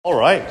All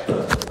right.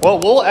 Well,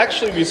 we'll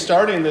actually be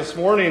starting this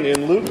morning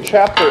in Luke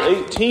chapter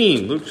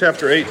 18. Luke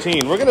chapter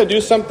 18. We're going to do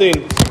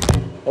something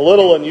a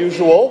little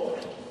unusual,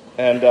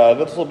 and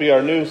this will be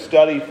our new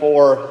study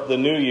for the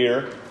new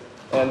year.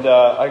 And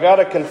I got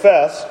to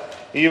confess,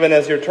 even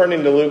as you're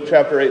turning to Luke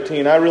chapter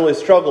 18, I really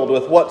struggled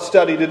with what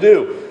study to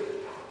do.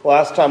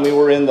 Last time we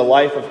were in the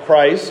life of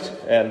Christ,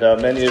 and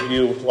many of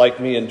you, like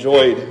me,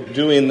 enjoyed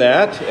doing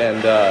that,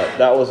 and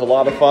that was a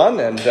lot of fun.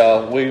 And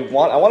I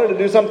wanted to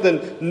do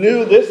something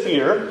new this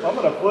year. So I'm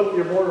going to flip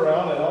your board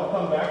around, and I'll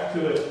come back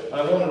to it.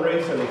 I won't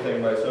erase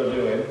anything by so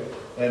doing.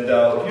 And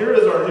here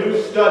is our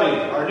new study.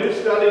 Our new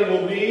study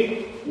will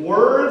be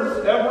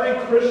words every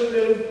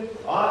Christian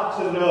ought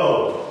to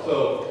know.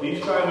 So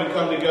each time we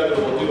come together,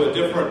 we'll do a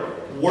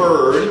different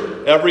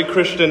word every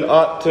Christian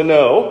ought to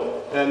know.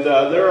 And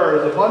there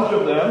are a bunch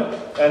of them.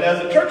 And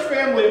as a church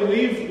family,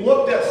 we've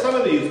looked at some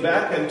of these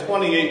back in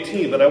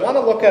 2018. But I want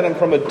to look at them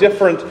from a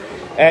different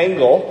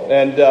angle.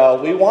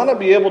 And we want to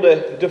be able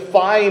to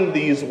define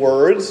these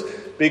words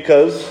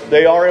because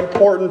they are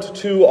important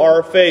to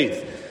our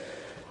faith.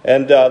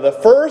 And the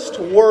first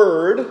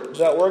word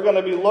that we're going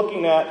to be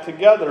looking at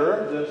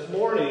together this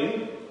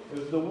morning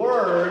is the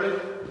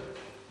word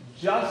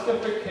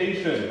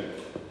justification.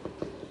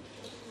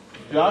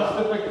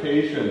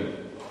 Justification.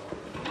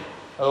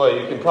 By the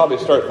way, you can probably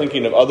start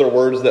thinking of other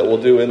words that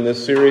we'll do in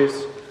this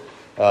series.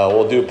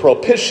 We'll do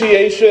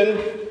propitiation,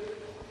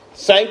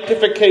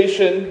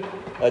 sanctification,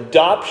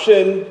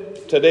 adoption.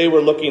 Today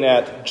we're looking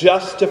at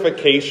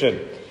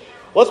justification.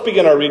 Let's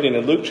begin our reading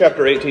in Luke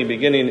chapter 18,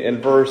 beginning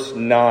in verse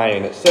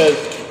 9. It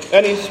says,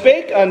 "And he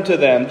spake unto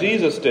them,"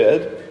 Jesus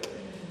did,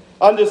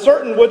 "unto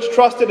certain which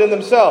trusted in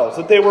themselves,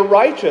 that they were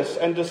righteous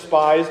and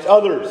despised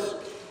others.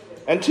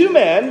 And two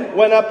men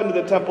went up into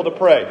the temple to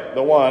pray,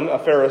 the one a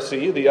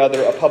Pharisee, the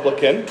other a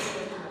publican.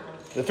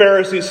 The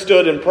Pharisee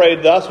stood and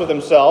prayed thus with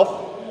himself,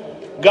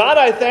 God,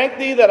 I thank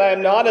thee that I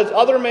am not as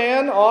other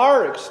men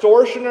are,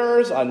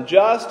 extortioners,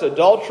 unjust,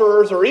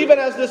 adulterers, or even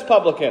as this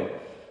publican.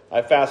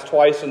 I fast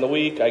twice in the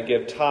week, I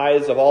give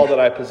tithes of all that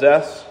I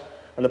possess.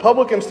 And the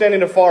publican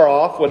standing afar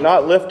off would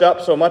not lift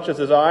up so much as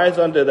his eyes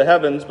unto the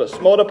heavens, but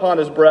smote upon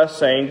his breast,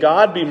 saying,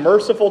 God, be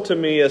merciful to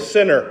me, a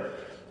sinner.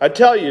 I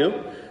tell you,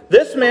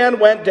 this man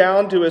went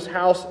down to his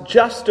house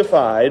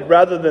justified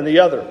rather than the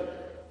other.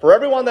 For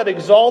everyone that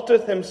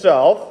exalteth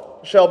himself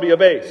shall be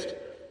abased,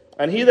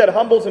 and he that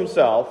humbles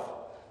himself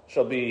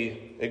shall be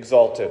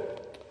exalted."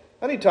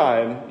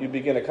 Anytime you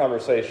begin a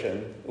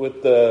conversation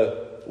with the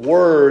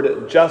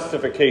word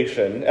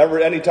justification,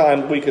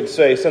 anytime we could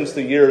say since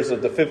the years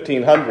of the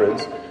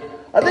 1500s,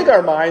 I think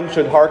our mind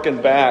should hearken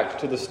back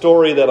to the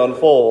story that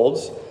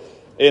unfolds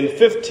in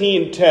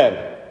 1510.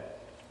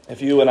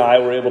 If you and I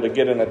were able to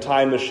get in a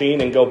time machine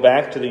and go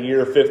back to the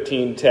year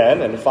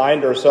 1510 and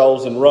find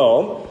ourselves in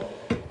Rome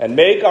and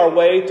make our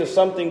way to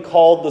something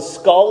called the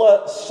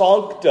Scala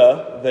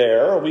Sancta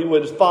there, we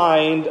would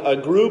find a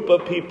group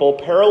of people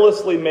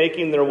perilously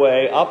making their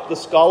way up the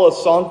Scala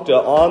Sancta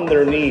on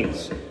their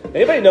knees.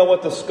 Anybody know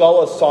what the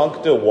Scala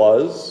Sancta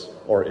was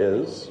or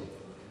is?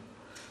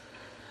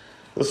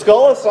 The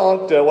Scala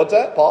Sancta, what's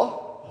that, Paul?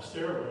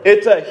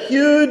 It's a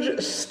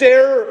huge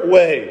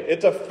stairway.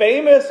 It's a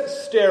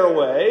famous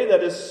stairway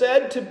that is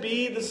said to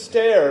be the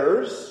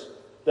stairs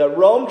that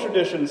Rome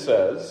tradition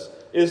says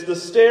is the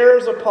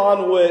stairs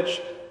upon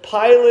which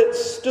Pilate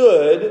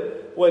stood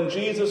when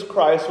Jesus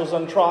Christ was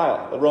on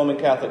trial. The Roman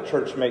Catholic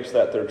Church makes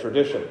that their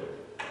tradition.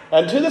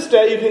 And to this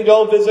day, you can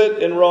go visit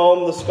in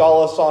Rome the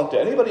Scala Sancta.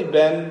 Anybody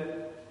been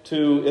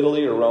to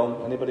Italy or Rome?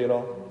 Anybody at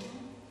all?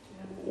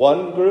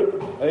 One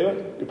group?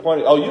 Anyone? You're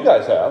pointing. Oh, you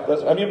guys have.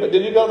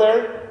 Did you go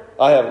there?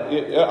 I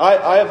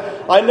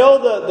have. I know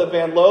the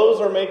Van Loos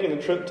are making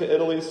a trip to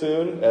Italy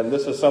soon, and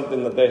this is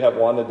something that they have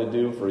wanted to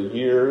do for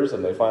years,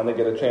 and they finally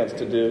get a chance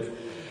to do.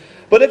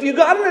 But if you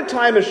got in a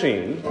time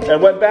machine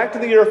and went back to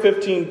the year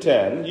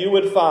 1510, you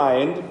would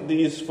find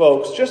these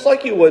folks, just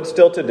like you would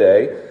still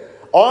today,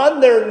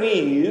 on their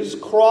knees,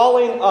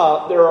 crawling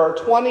up. There are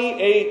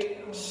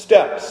 28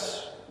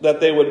 steps that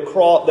they would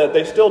crawl, that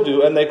they still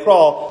do, and they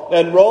crawl.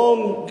 And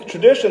Rome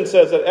tradition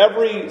says that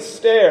every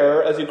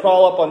stair, as you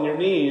crawl up on your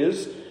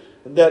knees,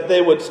 that they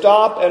would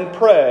stop and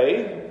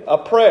pray a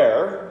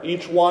prayer,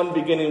 each one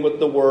beginning with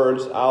the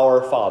words,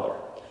 Our Father.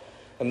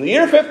 In the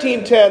year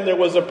 1510, there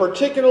was a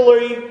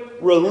particularly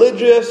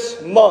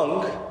religious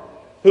monk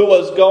who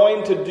was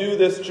going to do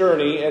this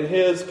journey in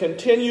his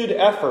continued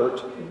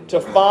effort to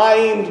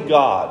find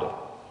God.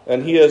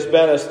 And he has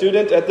been a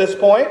student at this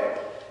point.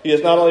 He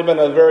has not only been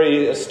a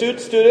very astute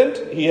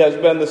student, he has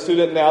been the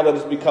student now that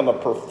has become a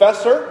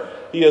professor.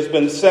 He has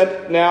been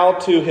sent now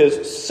to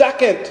his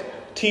second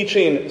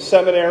teaching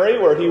seminary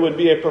where he would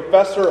be a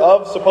professor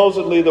of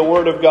supposedly the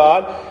Word of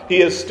God.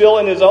 He is still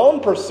in his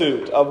own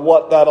pursuit of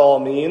what that all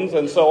means.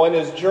 And so in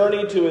his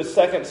journey to his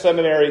second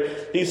seminary,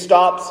 he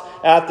stops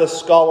at the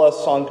Scala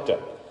Sancta.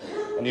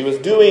 And he was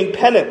doing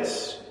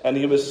penance, and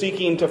he was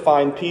seeking to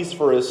find peace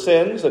for his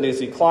sins. And as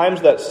he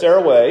climbs that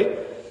stairway,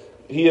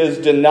 He is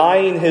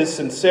denying his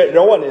sincerity.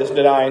 No one is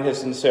denying his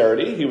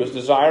sincerity. He was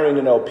desiring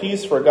to know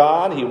peace for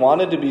God. He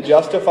wanted to be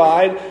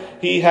justified.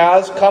 He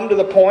has come to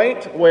the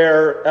point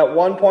where at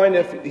one point,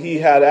 if he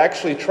had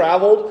actually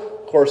traveled,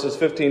 of course it's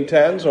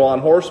 1510, so on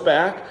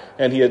horseback,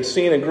 and he had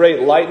seen a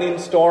great lightning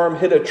storm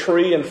hit a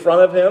tree in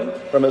front of him,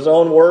 from his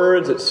own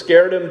words, it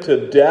scared him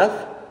to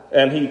death,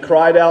 and he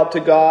cried out to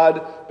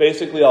God,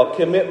 basically, I'll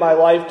commit my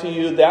life to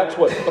you. That's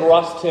what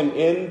thrust him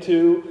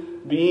into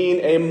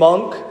being a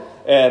monk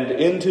and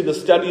into the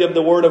study of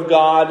the Word of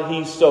God.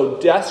 He so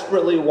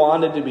desperately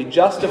wanted to be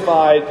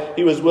justified,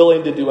 he was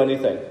willing to do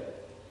anything.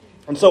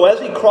 And so as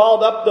he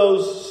crawled up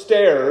those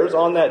stairs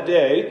on that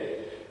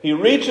day, he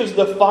reaches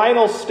the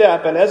final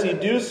step, and as he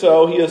do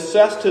so, he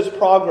assessed his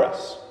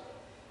progress.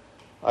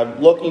 I'm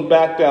looking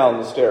back down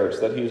the stairs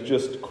that he's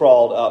just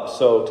crawled up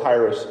so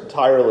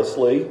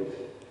tirelessly.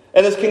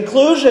 And his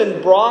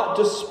conclusion brought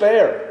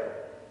despair,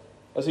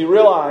 as he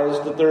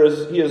realized that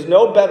he is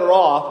no better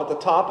off at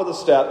the top of the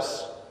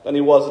steps than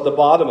he was at the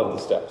bottom of the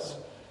steps.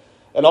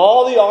 And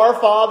all the Our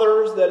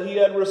Fathers that he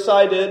had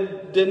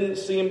recited didn't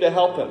seem to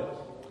help him.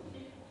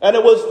 And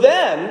it was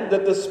then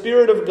that the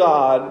Spirit of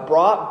God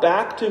brought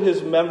back to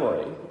his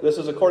memory, this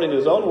is according to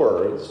his own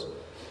words,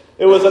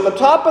 it was at the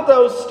top of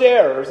those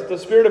stairs that the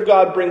Spirit of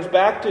God brings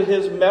back to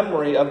his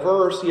memory a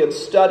verse he had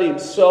studied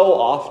so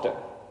often.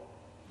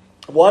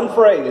 One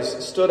phrase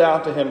stood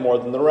out to him more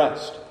than the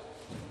rest.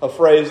 A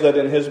phrase that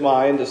in his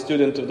mind, a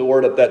student of the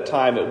Word at that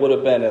time, it would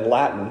have been in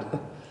Latin.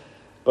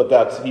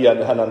 But he had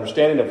an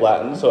understanding of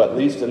Latin, so at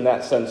least in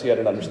that sense he had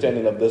an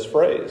understanding of this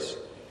phrase.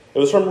 It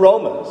was from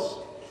Romans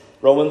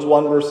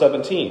 1 verse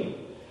 17.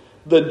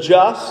 The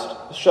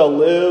just shall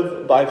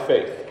live by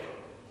faith.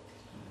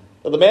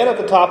 Now, the man at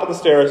the top of the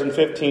stairs in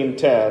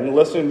 1510,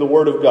 listening to the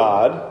Word of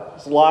God,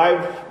 his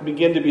life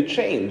began to be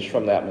changed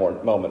from that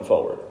moment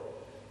forward.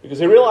 Because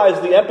he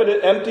realized the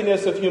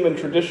emptiness of human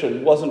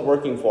tradition wasn't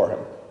working for him.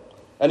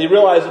 And he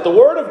realized that the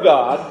Word of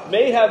God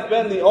may have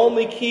been the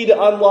only key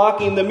to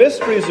unlocking the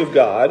mysteries of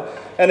God,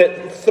 and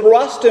it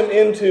thrust him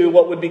into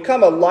what would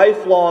become a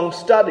lifelong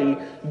study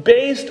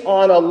based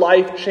on a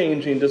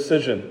life-changing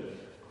decision.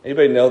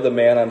 Anybody know the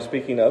man I'm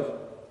speaking of?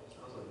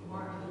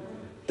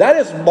 That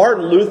is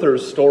Martin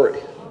Luther's story.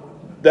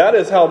 That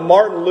is how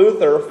Martin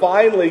Luther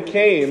finally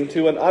came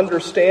to an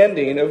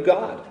understanding of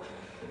God.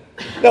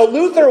 Now,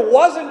 Luther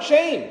wasn't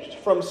changed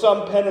from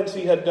some penance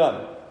he had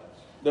done.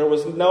 There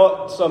was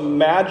some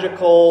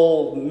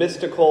magical,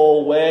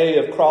 mystical way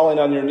of crawling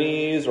on your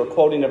knees or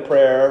quoting a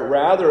prayer.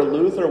 Rather,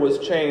 Luther was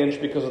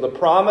changed because of the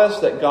promise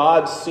that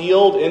God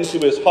sealed into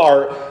his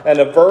heart, and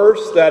a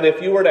verse that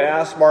if you were to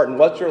ask Martin,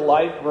 what's your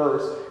life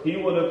verse? He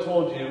would have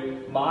told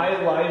you,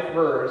 my life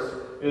verse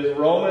is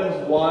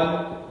Romans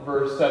 1,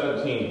 verse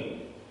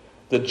 17.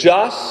 The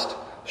just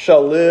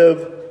shall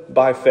live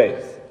by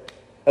faith.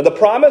 And the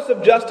promise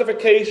of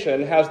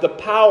justification has the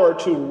power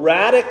to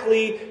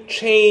radically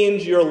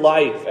change your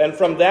life. And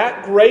from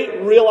that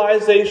great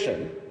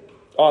realization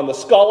on the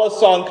Scala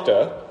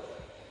Sancta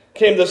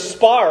came the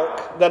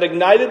spark that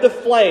ignited the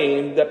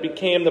flame that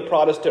became the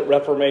Protestant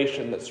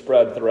Reformation that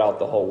spread throughout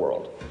the whole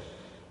world.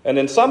 And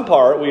in some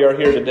part, we are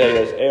here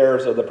today as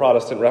heirs of the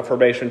Protestant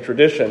Reformation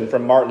tradition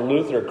from Martin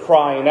Luther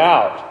crying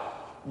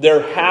out,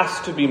 there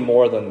has to be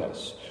more than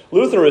this.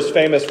 Luther is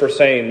famous for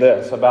saying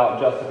this about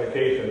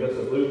justification. This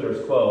is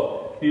Luther's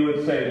quote. He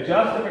would say,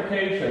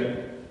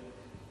 justification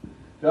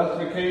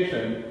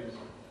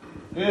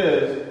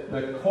is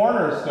the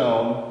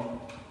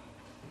cornerstone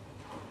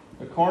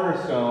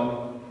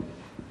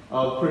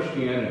of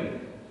Christianity.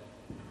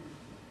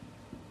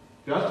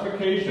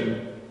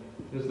 Justification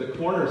is the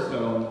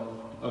cornerstone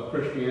of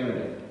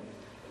Christianity.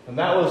 And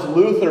that was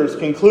Luther's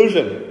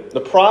conclusion. The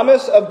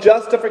promise of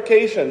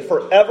justification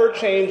forever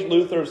changed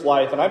Luther's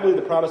life. And I believe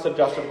the promise of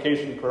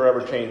justification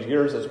forever changed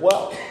yours as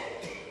well.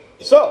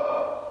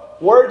 So,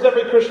 words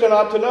every Christian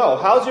ought to know.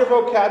 How's your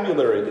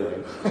vocabulary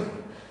doing?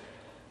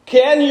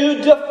 Can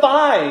you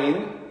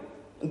define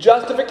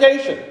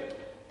justification?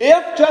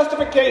 If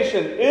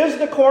justification is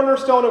the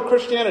cornerstone of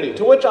Christianity,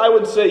 to which I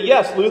would say,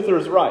 yes, Luther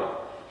is right.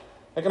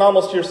 I can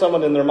almost hear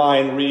someone in their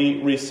mind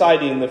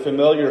reciting the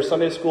familiar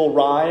Sunday school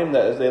rhyme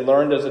that they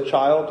learned as a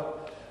child.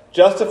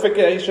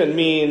 Justification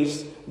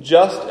means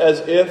just as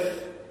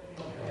if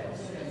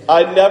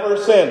I'd never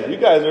sinned. You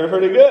guys are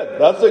pretty good.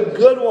 That's a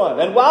good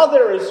one. And while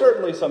there is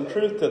certainly some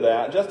truth to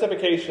that,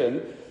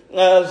 justification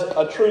as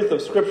a truth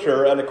of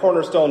Scripture and a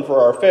cornerstone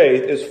for our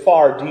faith is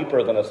far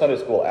deeper than a Sunday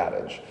school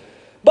adage.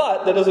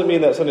 But that doesn't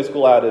mean that Sunday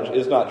school adage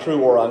is not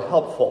true or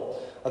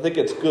unhelpful. I think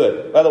it's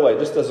good. By the way,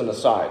 just as an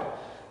aside,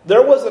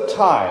 there was a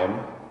time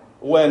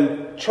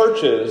when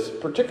churches,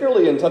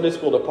 particularly in Sunday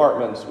school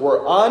departments,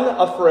 were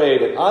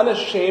unafraid and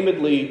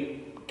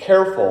unashamedly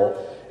careful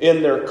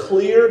in their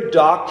clear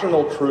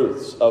doctrinal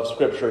truths of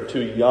Scripture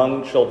to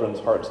young children's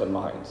hearts and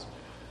minds.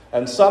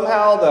 And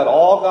somehow that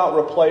all got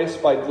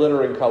replaced by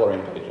glittering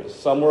coloring pages,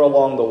 somewhere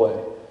along the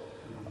way.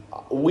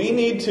 We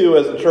need to,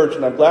 as a church,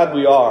 and I'm glad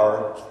we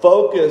are,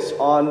 focus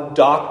on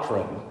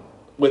doctrine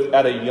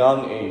at a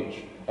young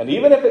age. And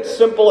even if it's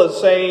simple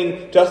as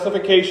saying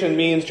justification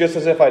means just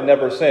as if I'd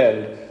never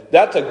sinned,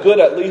 that's a good,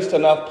 at least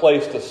enough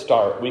place to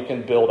start. We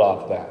can build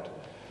off that.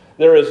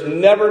 There is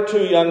never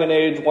too young an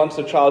age, once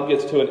a child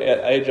gets to an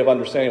age of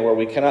understanding, where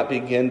we cannot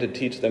begin to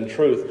teach them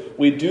truth.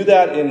 We do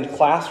that in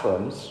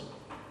classrooms.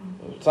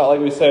 It's not like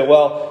we say,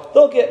 well,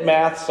 they'll get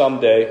math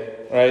someday,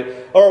 right?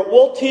 Or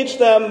we'll teach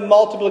them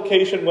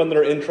multiplication when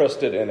they're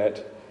interested in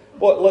it.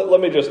 Well, let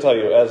me just tell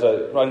you, as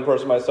a young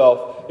person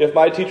myself, if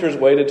my teachers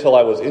waited till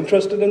I was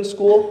interested in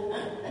school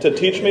to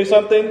teach me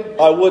something,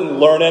 I wouldn't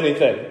learn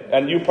anything.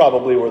 And you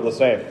probably were the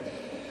same.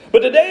 But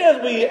today,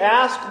 as we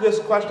ask this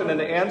question and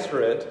answer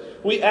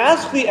it, we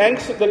ask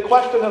the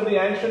question of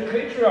the ancient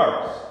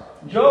patriarchs.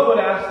 Job would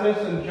ask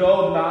this in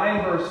Job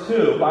 9, verse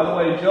 2. By the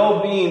way,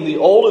 Job being the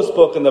oldest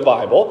book in the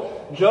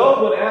Bible,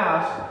 Job would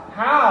ask,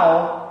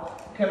 how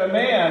can a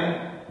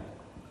man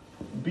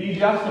be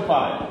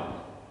justified?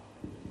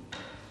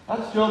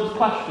 That's Job's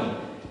question.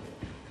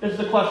 It's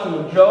the question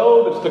of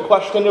Job. It's the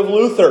question of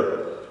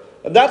Luther.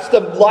 And that's the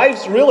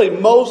life's really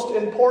most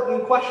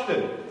important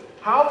question.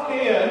 How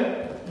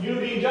can you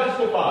be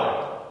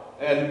justified?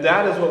 And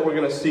that is what we're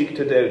going to seek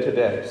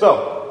today.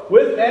 So,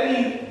 with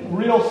any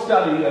real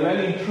study of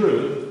any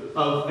truth,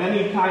 of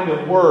any kind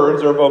of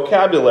words or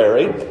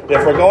vocabulary, if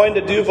we're going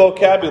to do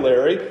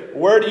vocabulary,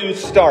 where do you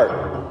start?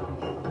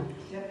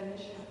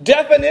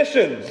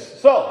 Definitions.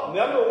 So,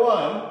 number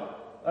one,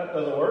 that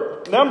doesn't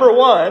work. Number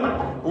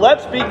one,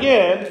 let's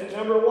begin,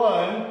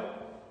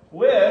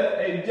 with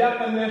a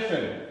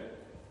definition.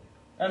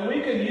 And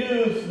we could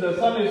use the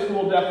Sunday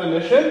school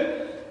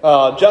definition,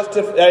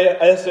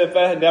 as if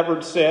I had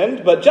never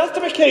sinned. But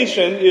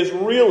justification is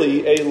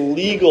really a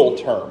legal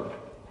term.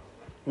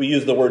 We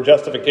use the word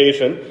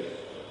justification,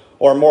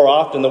 or more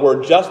often the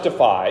word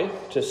justify,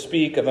 to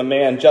speak of a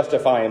man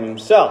justifying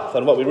himself.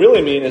 And what we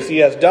really mean is he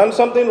has done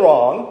something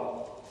wrong,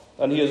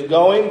 and he is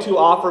going to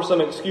offer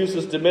some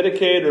excuses to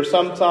mitigate or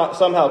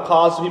somehow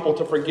cause people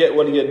to forget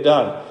what he had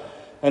done.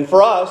 And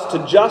for us,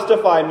 to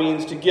justify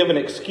means to give an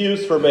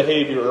excuse for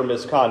behavior or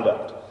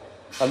misconduct.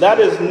 And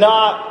that is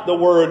not the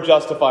word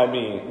justify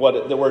mean,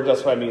 what the word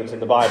justify means in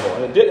the Bible.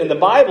 And in the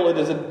Bible, it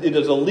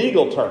is a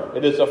legal term.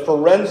 It is a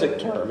forensic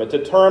term. It's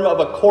a term of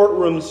a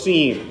courtroom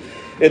scene.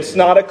 It's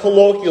not a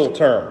colloquial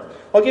term.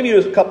 I'll give you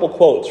a couple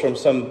quotes from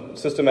some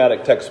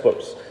systematic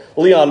textbooks.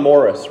 Leon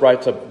Morris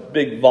writes a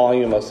big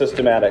volume of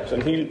systematics,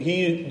 and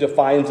he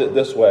defines it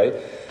this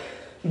way.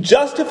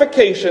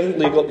 Justification,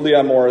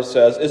 Leon Morris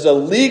says, is a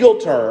legal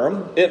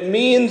term. It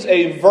means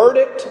a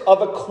verdict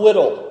of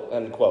acquittal,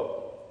 end quote.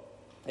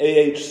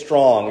 A.H.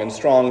 Strong, in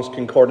Strong's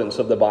Concordance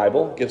of the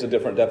Bible, gives a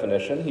different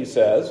definition. He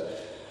says,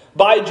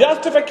 by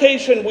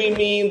justification we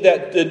mean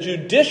that the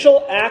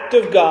judicial act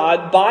of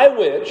God by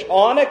which,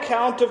 on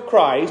account of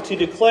Christ, he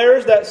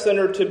declares that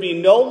sinner to be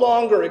no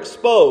longer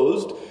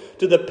exposed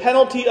to the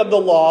penalty of the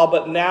law,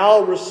 but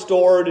now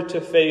restored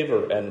to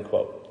favor, end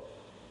quote.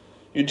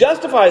 You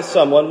justify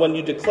someone when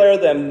you declare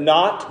them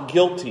not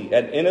guilty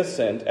and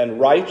innocent and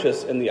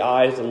righteous in the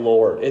eyes of the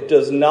Lord. It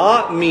does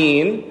not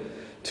mean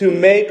to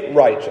make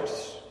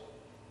righteous.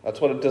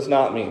 That's what it does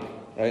not mean.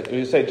 Right? When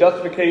you say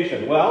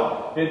justification,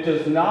 well, it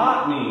does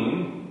not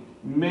mean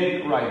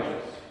make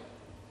righteous.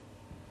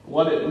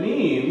 What it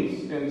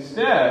means,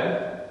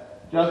 instead,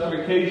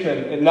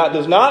 justification,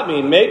 does not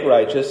mean make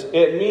righteous.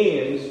 It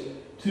means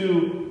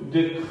to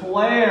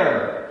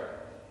declare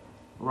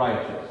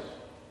righteous.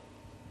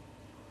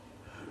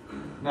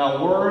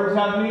 Now, words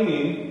have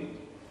meaning.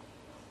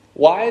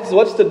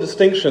 What's the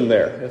distinction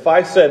there? If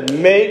I said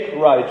make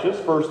righteous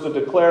versus to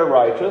declare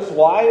righteous,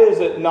 why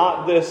is it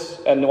not this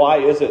and why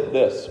is it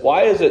this?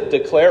 Why is it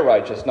declare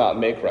righteous, not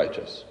make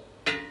righteous?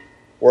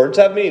 Words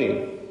have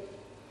meaning.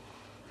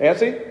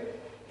 Nancy?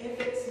 If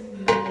it's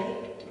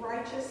make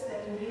righteous,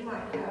 then we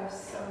might have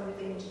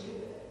something to do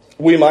with it.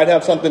 We might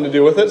have something to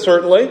do with it,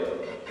 certainly.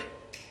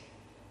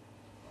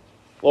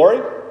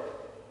 Lori?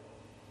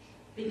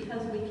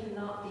 Because we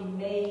cannot be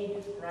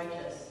made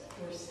righteous.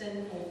 We're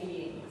sinful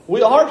beings.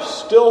 We are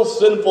still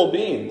sinful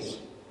beings.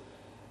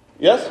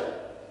 Yes?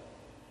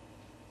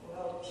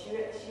 Well,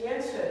 she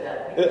answered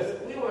that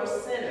because we were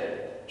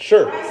sinners.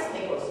 Sure. Christ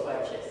made us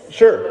righteous.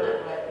 Sure. We're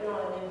not right, you know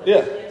what I mean? But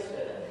Yeah. she answered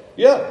that.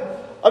 Yeah.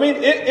 I mean,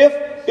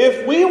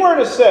 if we were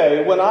to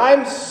say, when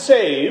I'm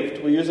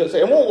saved, we use it,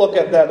 and we'll look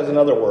at that as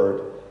another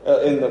word,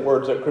 in the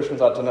words that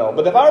Christians ought to know.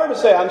 But if I were to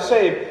say I'm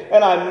saved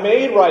and I'm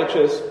made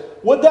righteous,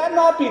 would that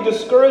not be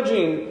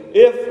discouraging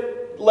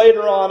if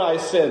later on I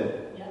sin?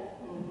 Yeah.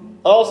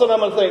 All of a sudden I'm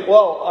going to think,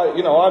 well,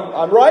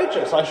 I'm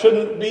righteous. I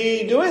shouldn't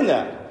be doing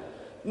that.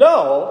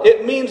 No,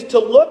 it means to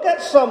look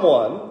at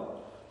someone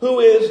who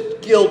is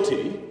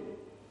guilty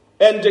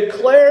and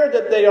declare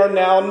that they are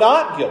now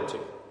not guilty.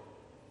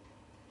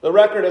 The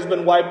record has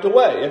been wiped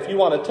away. If you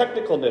want a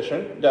technical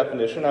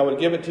definition, I would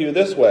give it to you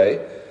this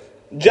way.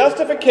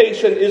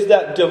 Justification is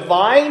that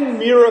divine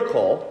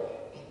miracle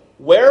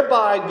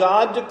whereby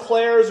God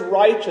declares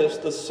righteous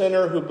the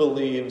sinner who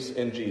believes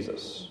in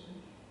Jesus.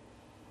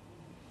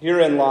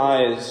 Herein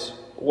lies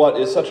what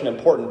is such an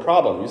important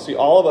problem. You see,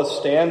 all of us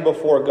stand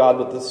before God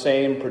with the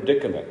same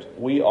predicament.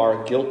 We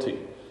are guilty.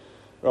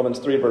 Romans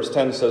 3 verse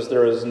 10 says,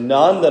 "There is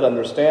none that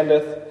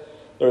understandeth,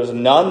 there is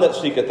none that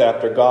seeketh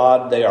after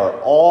God. They are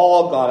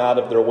all gone out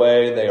of their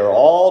way. They are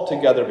all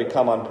together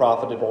become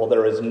unprofitable.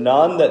 There is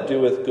none that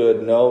doeth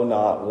good, no,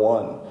 not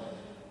one."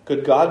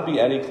 Could God be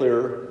any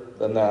clearer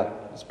than that?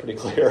 It's pretty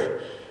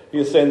clear. He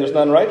is saying there's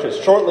none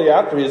righteous. Shortly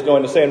after, he is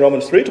going to say in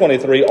Romans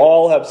 3:23,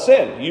 all have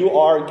sinned. You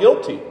are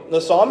guilty.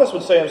 The psalmist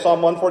would say in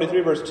Psalm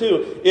 143 verse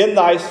 2, "In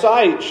thy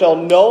sight shall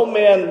no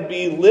man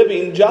be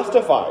living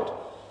justified."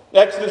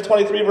 Exodus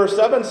 23 verse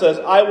 7 says,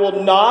 "I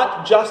will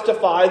not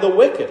justify the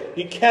wicked."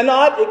 He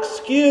cannot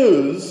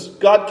excuse,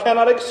 God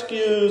cannot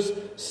excuse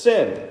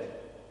sin.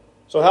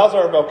 So how's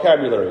our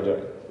vocabulary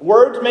doing?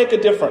 Words make a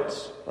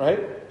difference, right?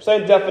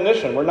 Same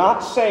definition. We're not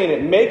saying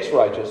it makes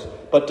righteous,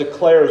 but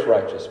declares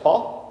righteous.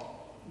 Paul?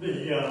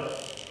 The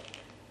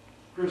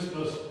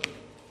Christmas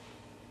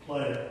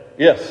play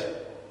Yes.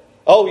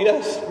 Oh,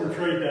 yes.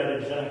 portrayed that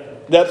exactly.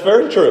 That's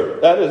very true.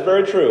 That is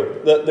very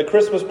true. The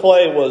Christmas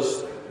play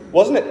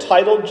wasn't it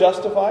titled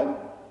Justified?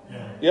 Yeah.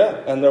 Yeah,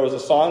 and there was a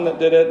song that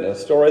did it and a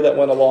story that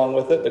went along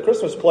with it. The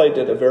Christmas play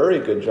did a very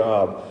good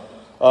job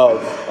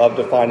of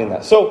defining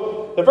that.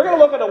 So, if we're going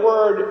to look at a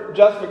word,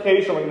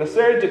 justification, we're going to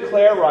say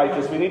declare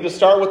righteous, we need to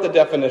start with the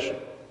definition.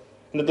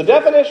 And if the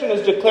definition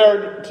is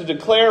to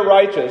declare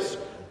righteous,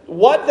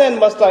 what then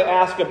must I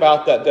ask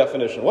about that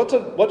definition? What's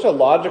a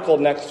logical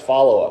next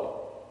follow-up?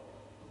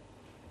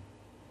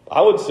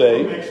 I would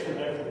say,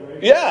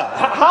 yeah,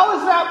 how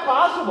is that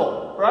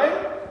possible,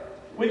 right?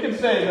 We could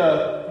say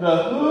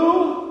the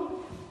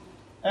who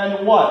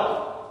and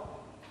what.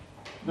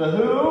 The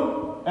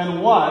who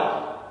and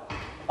what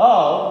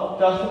of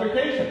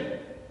justification.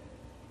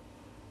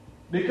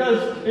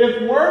 Because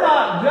if we're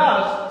not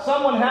just,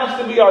 someone has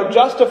to be our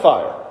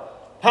justifier.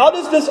 How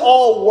does this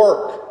all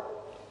work?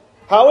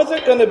 How is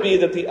it going to be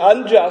that the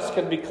unjust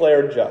can be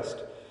declared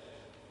just?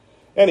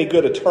 Any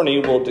good attorney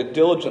will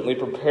diligently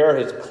prepare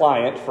his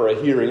client for a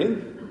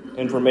hearing.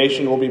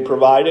 Information will be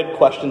provided,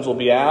 questions will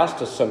be asked,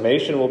 a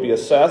summation will be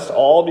assessed,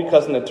 all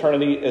because an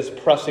attorney is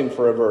pressing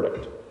for a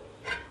verdict.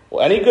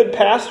 Well, any good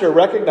pastor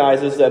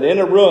recognizes that in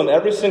a room,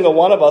 every single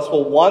one of us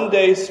will one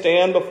day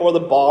stand before the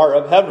bar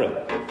of heaven.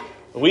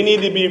 We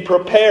need to be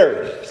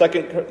prepared.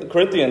 2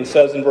 Corinthians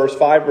says in chapter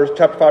 5,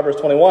 verse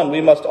 21, we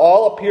must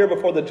all appear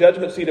before the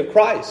judgment seat of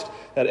Christ,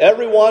 that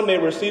everyone may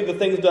receive the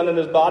things done in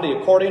his body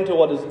according to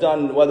what is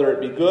done, whether it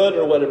be good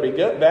or whether it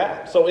be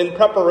bad. So in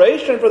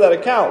preparation for that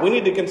account, we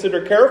need to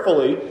consider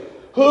carefully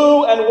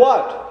who and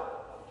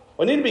what.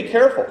 We need to be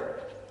careful.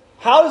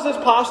 How is this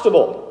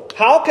possible?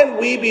 How can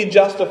we be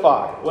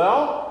justified?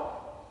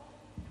 Well,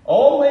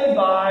 only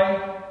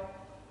by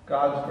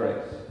God's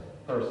grace,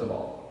 first of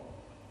all.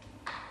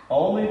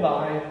 Only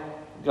by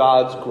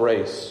God's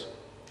grace.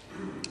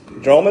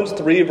 Romans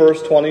 3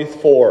 verse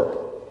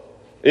 24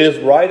 is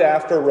right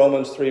after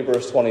Romans 3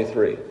 verse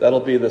 23.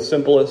 That'll be the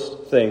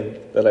simplest thing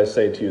that I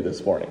say to you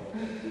this morning.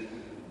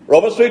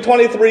 Romans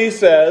 3:23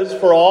 says,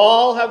 "For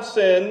all have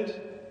sinned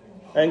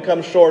and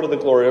come short of the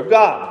glory of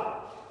God."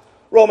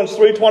 Romans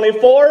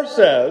 3:24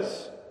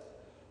 says,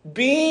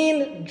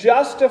 "Being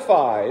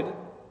justified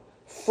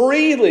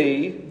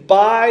freely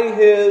by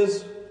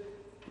his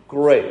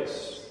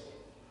grace."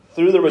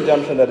 Through the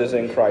redemption that is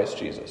in Christ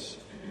Jesus.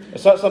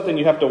 It's not something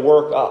you have to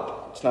work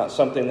up. It's not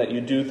something that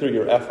you do through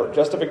your effort.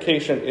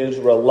 Justification is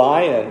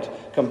reliant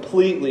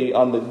completely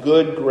on the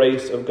good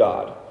grace of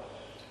God.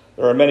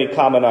 There are many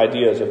common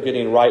ideas of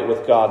getting right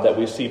with God that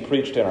we see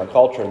preached in our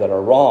culture that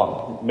are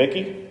wrong.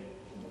 Mickey?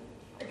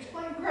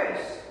 Explain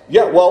grace.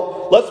 Yeah,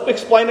 well, let's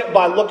explain it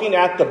by looking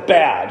at the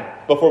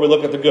bad before we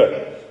look at the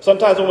good.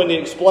 Sometimes when you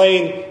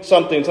explain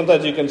something,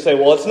 sometimes you can say,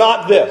 well, it's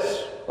not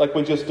this. Like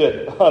we just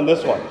did on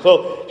this one.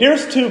 So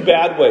here's two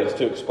bad ways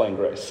to explain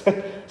grace.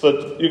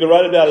 So you can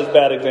write it down as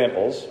bad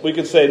examples. We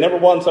could say, number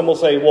one, some will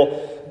say, well,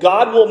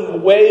 God will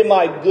weigh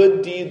my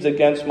good deeds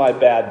against my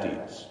bad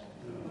deeds.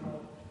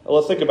 Well,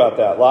 let's think about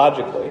that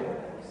logically.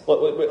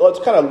 Let's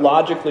kind of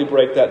logically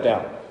break that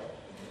down.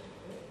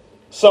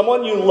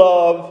 Someone you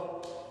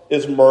love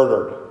is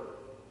murdered,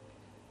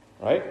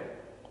 right?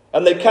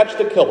 And they catch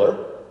the killer.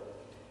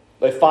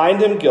 They find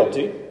him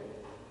guilty.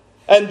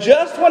 And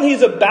just when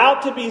he's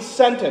about to be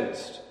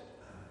sentenced,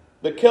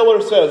 the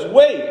killer says,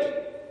 wait,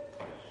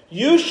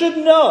 you should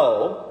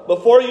know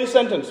before you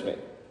sentence me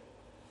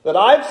that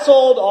I've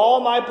sold all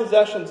my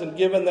possessions and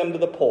given them to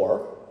the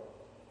poor.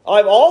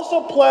 I've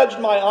also pledged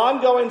my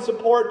ongoing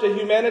support to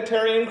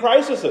humanitarian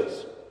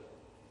crises.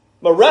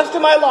 The rest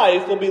of my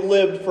life will be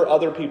lived for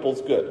other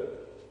people's good.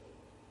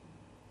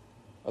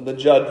 And the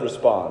judge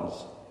responds,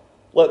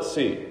 let's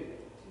see.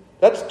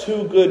 That's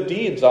 2 good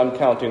deeds I'm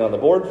counting on the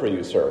board for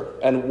you, sir,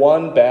 and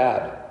 1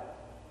 bad.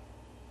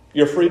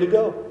 You're free to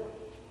go.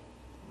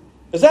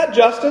 Is that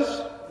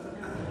justice?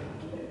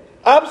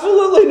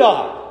 Absolutely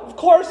not. Of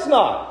course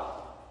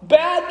not.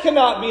 Bad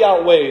cannot be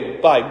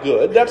outweighed by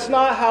good. That's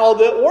not how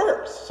that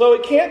works. So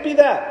it can't be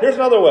that. Here's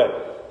another way.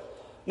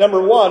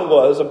 Number 1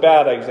 was a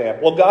bad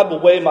example. Well, God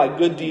will weigh my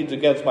good deeds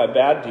against my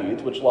bad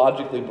deeds, which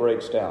logically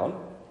breaks down.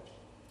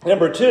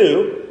 Number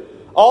 2,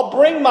 I'll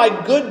bring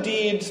my good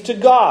deeds to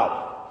God.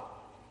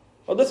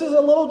 Well, this is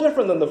a little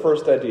different than the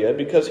first idea,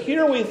 because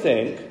here we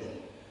think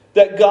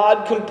that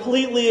God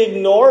completely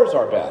ignores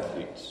our bad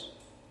deeds.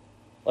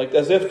 Like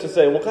as if to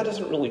say, well, God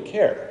doesn't really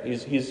care.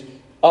 He's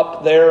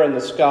up there in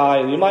the sky,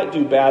 and you might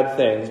do bad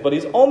things, but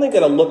he's only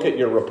going to look at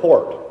your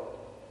report.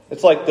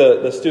 It's like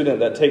the student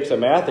that takes a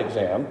math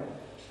exam,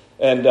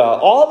 and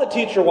all the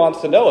teacher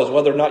wants to know is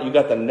whether or not you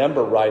got the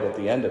number right at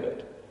the end of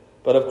it.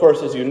 But of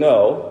course, as you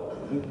know,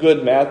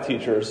 good math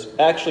teachers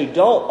actually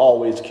don't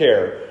always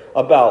care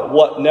about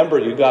what number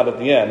you got at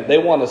the end. They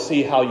want to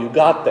see how you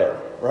got there,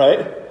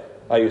 right?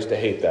 I used to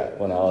hate that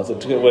when I was a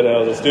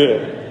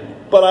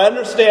student. But I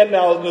understand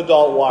now as an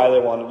adult why they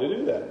wanted to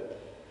do that.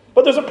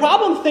 But there's a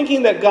problem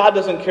thinking that God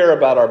doesn't care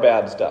about our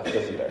bad stuff,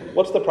 isn't there?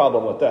 What's the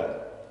problem with that?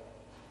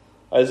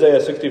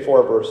 Isaiah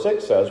 64 verse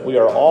 6 says, we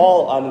are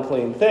all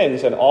unclean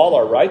things, and all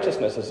our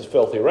righteousness is as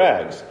filthy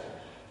rags.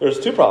 There's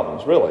two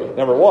problems, really.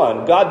 Number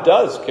one, God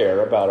does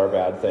care about our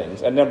bad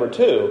things. And number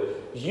two,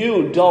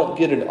 you don't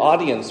get an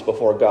audience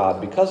before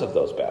God because of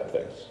those bad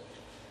things.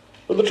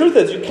 But the truth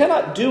is, you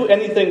cannot do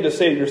anything to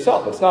save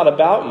yourself. It's not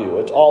about you.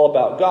 It's all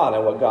about God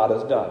and what God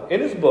has done.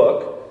 In his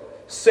book,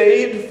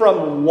 Saved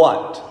from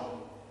What?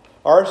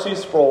 R.C.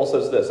 Sproul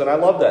says this, and I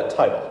love that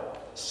title.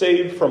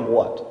 Saved from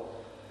What?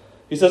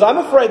 He says, I'm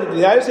afraid that in the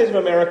United States of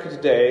America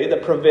today, the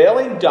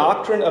prevailing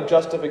doctrine of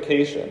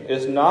justification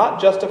is not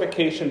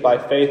justification by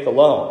faith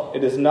alone.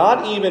 It is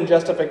not even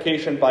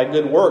justification by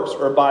good works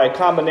or by a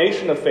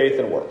combination of faith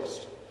and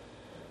works.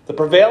 The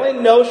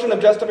prevailing notion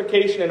of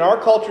justification in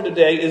our culture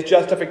today is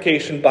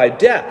justification by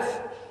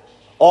death.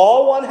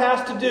 All one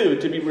has to do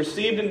to be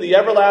received into the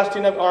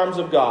everlasting arms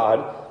of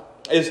God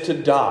is to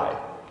die.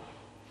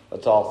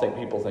 That's all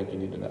people think you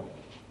need to know.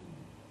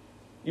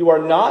 You are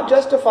not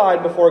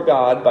justified before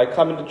God by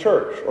coming to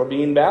church or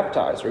being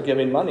baptized or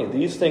giving money.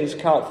 These things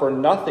count for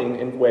nothing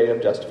in way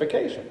of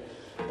justification.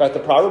 In fact,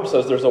 the proverb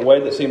says there's a way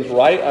that seems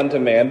right unto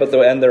man, but the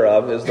end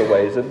thereof is the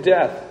ways of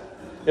death.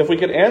 If we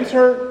could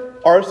answer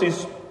R.C.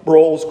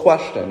 Sproul's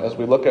question as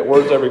we look at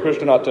words every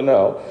Christian ought to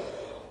know,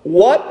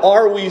 what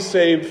are we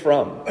saved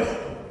from? The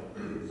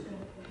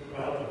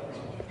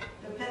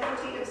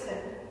penalty of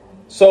sin.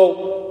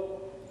 So,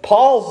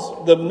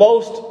 Paul's the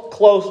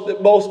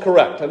most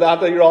correct.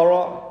 Not that you're all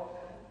wrong.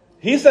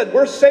 He said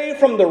we're saved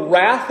from the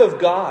wrath of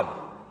God.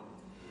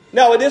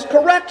 Now, it is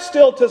correct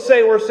still to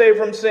say we're saved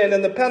from sin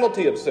and the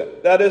penalty of sin.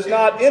 That is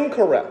not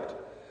incorrect.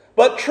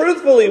 But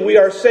truthfully, we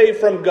are saved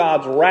from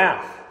God's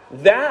wrath.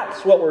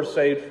 That's what we're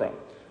saved from.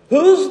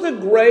 Who's the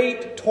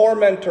great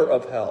tormentor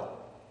of hell?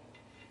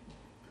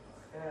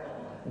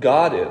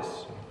 God is.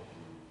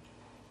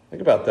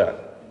 Think about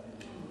that.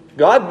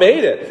 God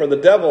made it for the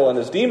devil and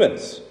his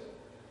demons.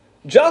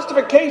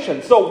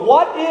 Justification. So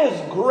what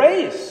is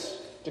grace?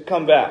 To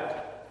come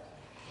back.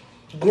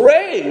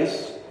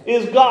 Grace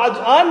is God's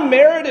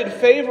unmerited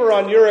favor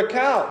on your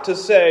account to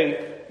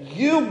say,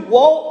 you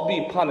won't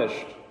be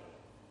punished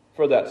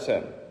for that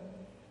sin.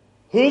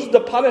 Who's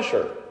the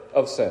punisher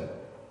of sin?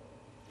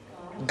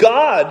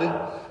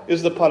 God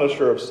is the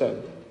punisher of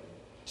sin.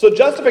 So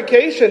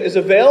justification is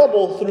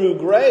available through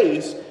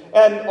grace,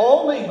 and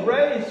only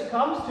grace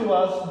comes to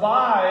us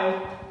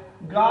by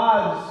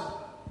God's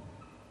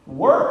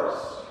works.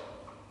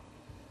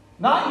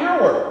 Not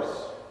your works.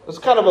 It's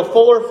kind of a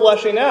fuller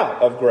fleshing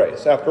out of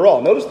grace, after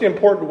all. Notice the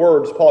important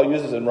words Paul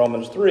uses in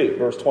Romans 3,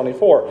 verse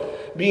 24.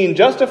 Being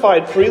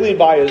justified freely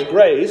by his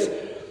grace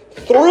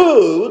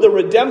through the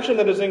redemption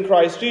that is in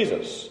Christ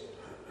Jesus,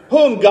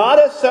 whom God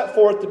has set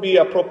forth to be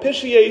a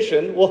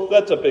propitiation. Well,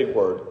 that's a big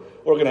word.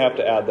 We're going to have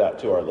to add that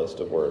to our list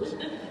of words.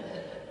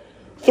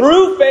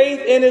 Through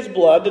faith in his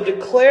blood, to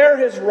declare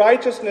his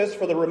righteousness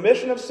for the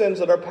remission of sins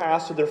that are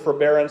past through the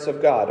forbearance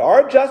of God.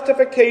 Our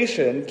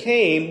justification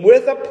came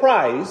with a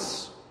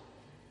price,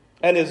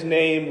 and his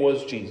name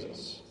was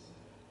Jesus.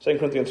 2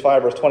 Corinthians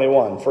 5, verse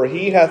 21. For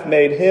he hath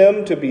made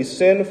him to be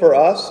sin for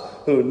us,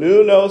 who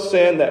knew no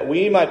sin, that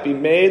we might be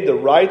made the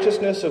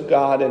righteousness of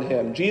God in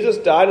him. Jesus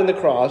died on the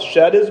cross,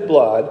 shed his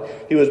blood.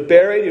 He was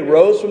buried, he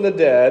rose from the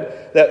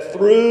dead, that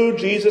through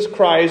Jesus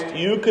Christ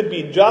you could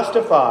be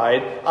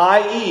justified,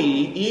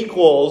 i.e.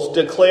 equals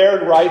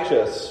declared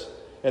righteous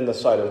in the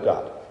sight of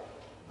God.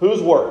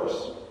 Whose works?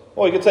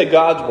 Well, you could say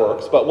God's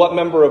works, but what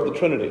member of the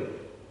Trinity?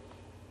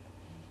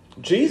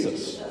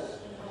 Jesus.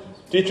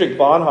 Dietrich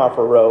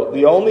Bonhoeffer wrote,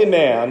 the only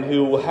man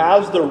who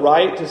has the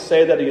right to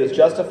say that he is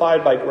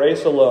justified by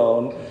grace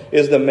alone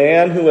is the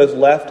man who has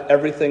left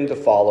everything to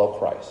follow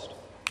Christ.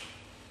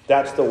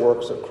 That's the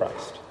works of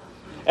Christ.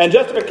 And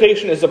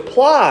justification is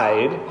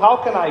applied. How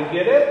can I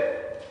get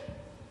it?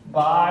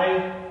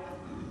 By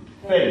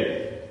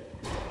faith.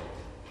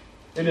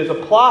 It is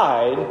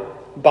applied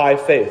by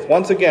faith.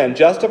 Once again,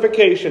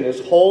 justification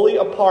is wholly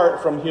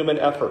apart from human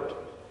effort.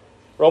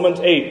 Romans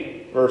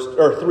 3,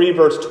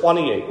 verse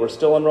 28. We're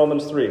still in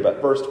Romans 3,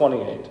 but verse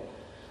 28.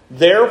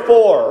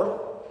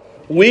 Therefore,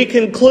 we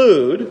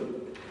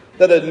conclude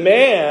that a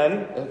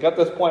man, I got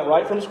this point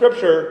right from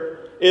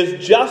Scripture,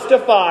 is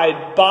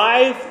justified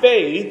by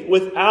faith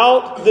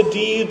without the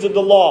deeds of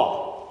the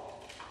law.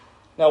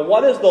 Now,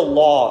 what is the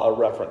law a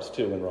reference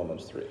to in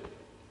Romans 3?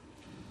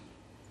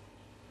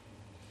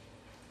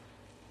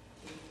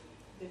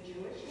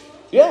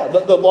 Yeah,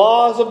 the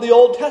laws of the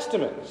Old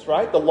Testament,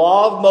 right? The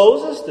law of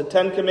Moses, the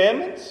Ten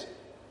Commandments.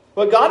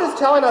 What God is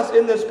telling us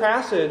in this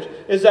passage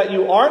is that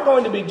you aren't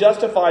going to be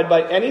justified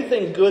by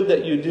anything good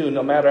that you do,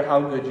 no matter how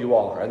good you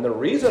are. And the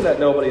reason that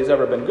nobody's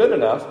ever been good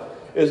enough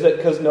is that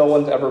because no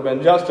one's ever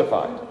been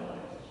justified.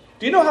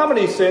 Do you know how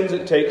many sins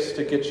it takes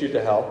to get you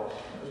to hell?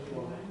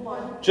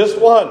 Just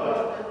one.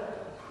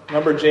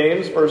 Remember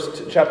James,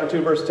 chapter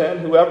 2, verse 10?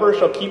 Whoever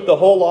shall keep the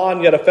whole law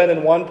and yet offend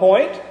in one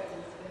point,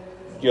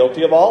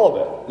 guilty of all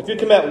of it. If you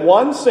commit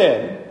one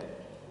sin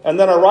and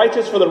then are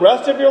righteous for the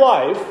rest of your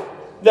life,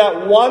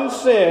 that one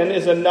sin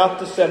is enough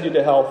to send you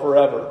to hell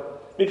forever.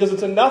 Because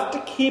it's enough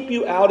to keep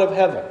you out of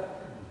heaven.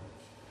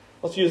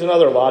 Let's use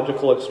another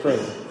logical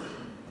extreme.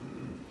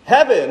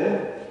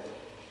 Heaven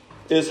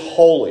is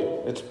holy.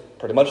 It's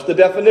pretty much the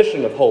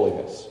definition of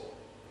holiness.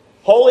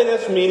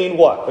 Holiness meaning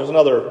what? There's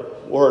another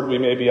word we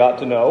maybe ought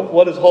to know.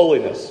 What is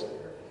holiness?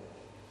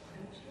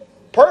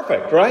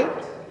 Perfect, right?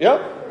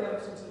 Yep.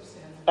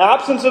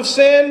 Absence of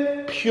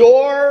sin,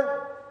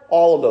 pure,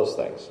 all of those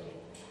things.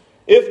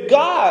 If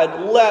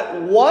God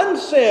let one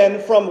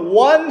sin from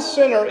one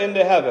sinner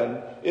into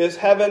heaven, is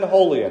heaven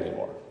holy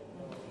anymore?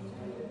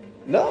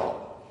 No.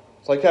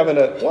 It's like having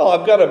I've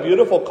got a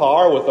beautiful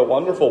car with a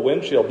wonderful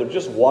windshield. There's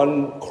just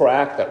one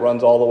crack that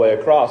runs all the way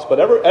across. But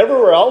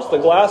everywhere else, the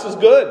glass is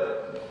good.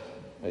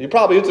 You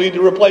probably need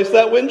to replace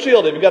that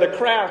windshield if you've got a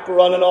crack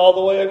running all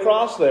the way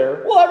across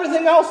there. Well,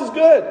 everything else is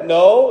good.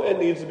 No, it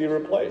needs to be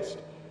replaced.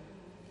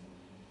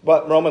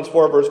 But Romans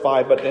 4, verse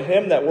 5, but to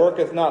him that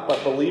worketh not,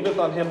 but believeth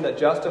on him that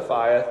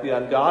justifieth the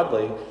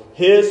ungodly,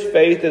 his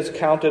faith is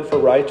counted for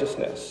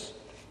righteousness.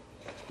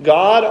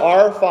 God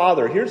our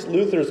Father, here's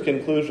Luther's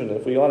conclusion,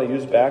 if we want to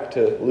use back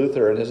to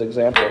Luther and his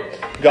example.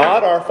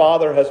 God our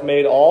Father has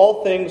made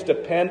all things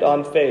depend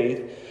on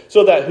faith,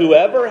 so that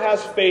whoever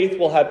has faith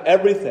will have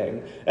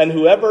everything, and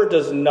whoever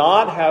does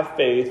not have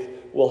faith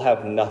will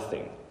have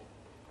nothing.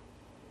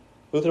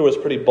 Luther was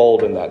pretty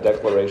bold in that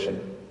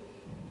declaration.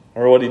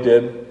 Remember what he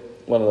did?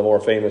 One of the more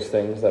famous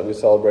things that we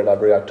celebrate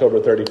every October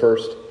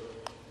 31st.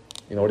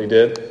 You know what he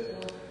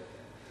did?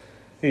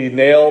 He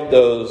nailed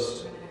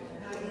those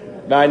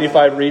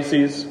 95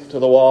 theses to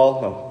the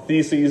wall.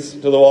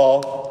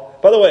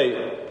 By the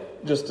way,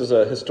 just as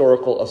a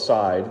historical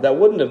aside, that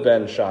wouldn't have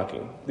been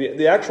shocking.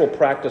 The actual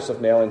practice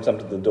of nailing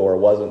something to the door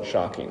wasn't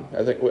shocking.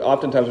 I think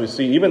oftentimes we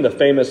see even the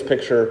famous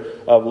picture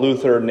of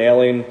Luther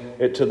nailing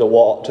it to the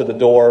wall, to the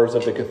doors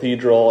of the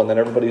cathedral, and then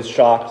everybody's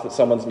shocked that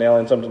someone's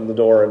nailing something to the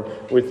door,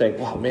 and we think,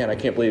 "Oh man, I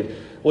can't believe."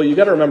 Well, you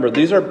got to remember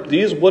these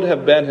would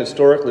have been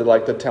historically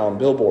like the town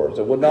billboards.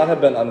 It would not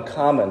have been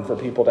uncommon for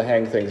people to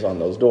hang things on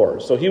those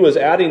doors. So he was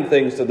adding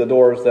things to the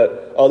doors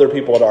that other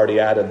people had already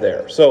added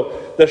there. So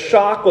the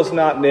shock was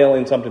not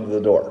nailing something to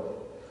the door.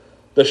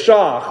 The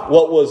shock,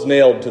 what was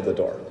nailed to the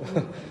door.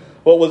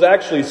 What was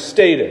actually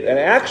stated. And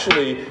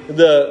actually,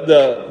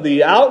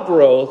 the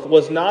outgrowth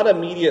was not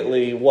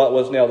immediately what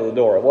was nailed to the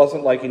door. It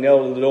wasn't like he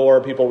nailed it to the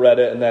door, people read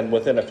it, and then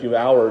within a few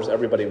hours,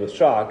 everybody was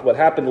shocked. What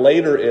happened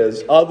later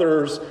is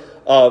others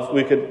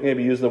we could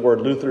maybe use the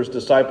word Luther's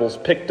disciples,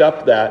 picked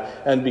up that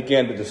and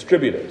began to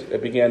distribute it.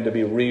 It began to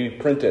be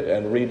reprinted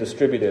and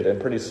redistributed, and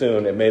pretty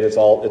soon it made its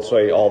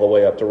way all the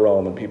way up to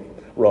Rome, and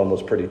Rome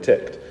was pretty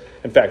ticked.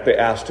 In fact, they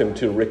asked him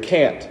to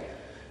recant,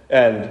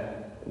 and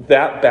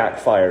that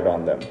backfired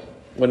on them.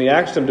 When he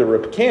asked him to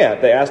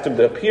recant, they asked him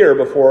to appear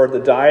before the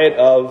diet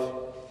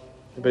of,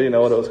 anybody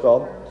know what it was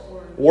called?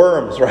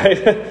 Worms, right?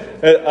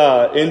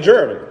 In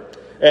Germany.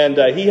 And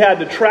he had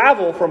to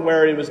travel from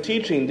where he was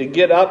teaching to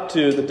get up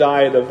to the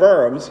diet of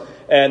worms,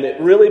 and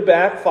it really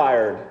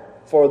backfired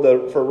for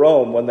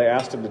Rome when they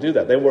asked him to do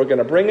that. They were going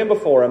to bring him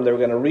before him. They were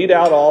going to read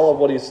out all of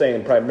what he's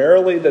saying,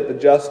 primarily that the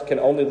just can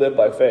only live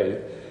by faith.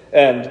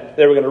 And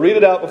they were going to read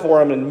it out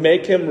before him and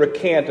make him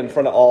recant in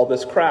front of all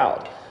this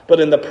crowd. But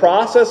in the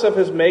process of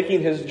his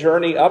making his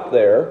journey up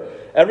there,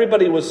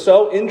 everybody was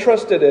so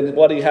interested in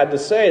what he had to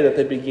say that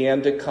they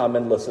began to come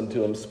and listen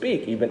to him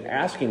speak, even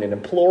asking and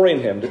imploring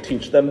him to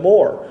teach them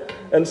more.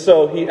 And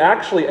so he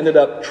actually ended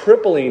up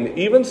tripling,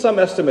 even some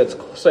estimates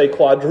say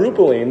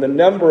quadrupling, the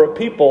number of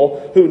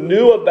people who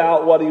knew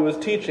about what he was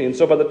teaching.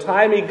 So by the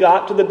time he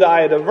got to the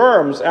Diet of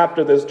Worms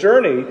after this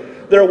journey,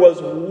 there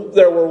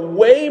were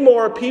way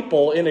more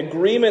people in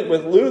agreement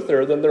with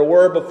Luther than there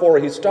were before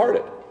he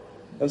started.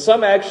 And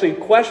some actually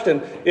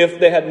questioned, if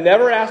they had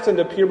never asked him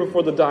to appear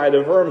before the Diet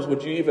of Worms,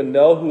 would you even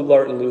know who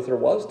Martin Luther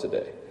was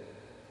today?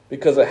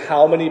 Because of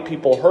how many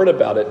people heard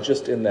about it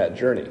just in that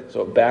journey.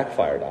 So it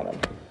backfired on him.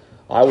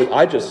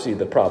 I just see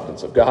the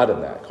providence of God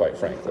in that, quite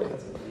frankly.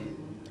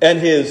 And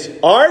his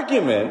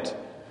argument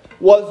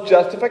was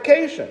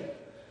justification.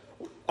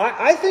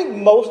 I think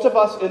most of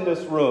us in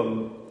this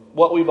room,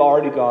 what we've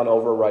already gone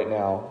over right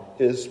now,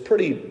 is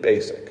pretty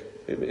basic.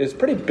 It's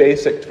pretty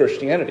basic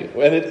Christianity.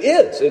 And it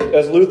is,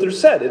 as Luther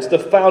said, it's the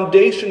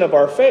foundation of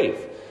our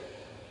faith.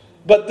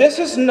 But this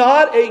is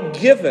not a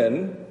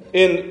given,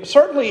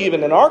 certainly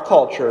even in our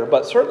culture,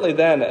 but certainly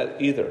then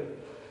either.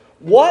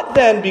 What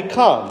then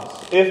becomes,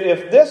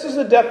 if this is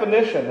the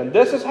definition, and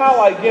this is how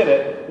I get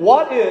it,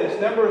 what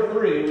is, number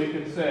 3, we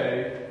could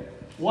say,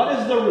 What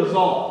is the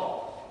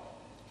result?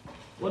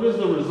 What is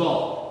the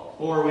result?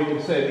 Or we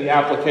could say the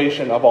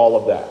application of all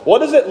of that. What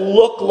does it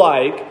look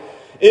like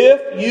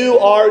if you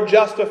are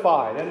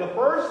justified? And the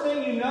first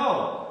thing you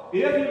know,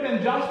 if you've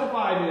been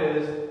justified,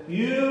 is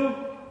you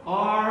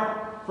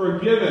are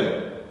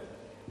forgiven.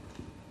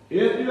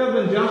 If you have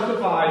been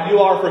justified, you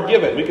are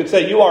forgiven. We could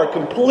say you are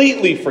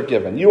completely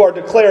forgiven. You are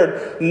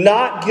declared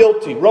not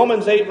guilty.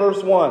 Romans 8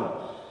 verse 1.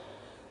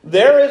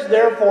 There is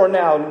therefore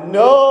now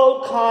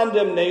no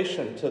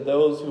condemnation to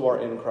those who are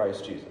in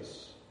Christ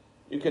Jesus.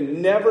 You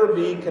can never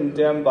be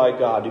condemned by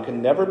God. You can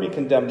never be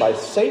condemned by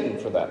Satan,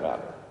 for that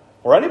matter,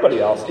 or anybody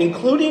else,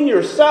 including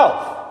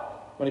yourself.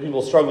 Many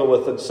people struggle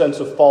with a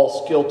sense of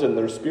false guilt in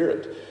their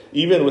spirit,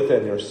 even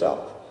within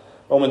yourself.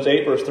 Romans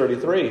 8 verse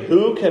 33,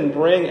 who can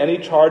bring any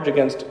charge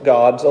against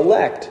God's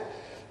elect?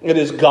 It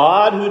is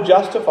God who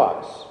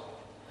justifies.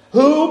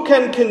 Who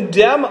can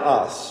condemn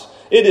us?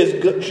 It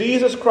is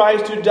Jesus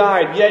Christ who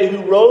died, yea,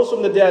 who rose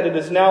from the dead, and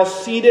is now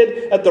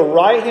seated at the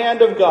right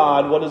hand of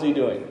God. What is he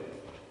doing?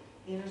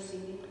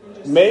 Interceding.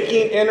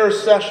 Making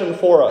intercession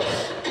for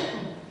us.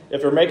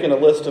 If you're making a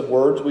list of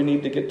words we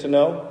need to get to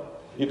know,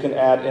 you can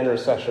add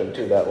intercession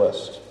to that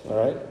list.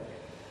 All right?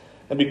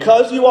 And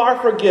because you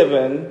are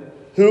forgiven,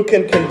 who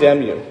can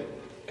condemn you?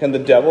 Can the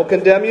devil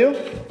condemn you?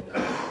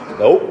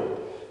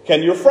 Nope.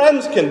 Can your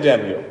friends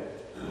condemn you?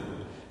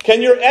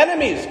 Can your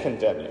enemies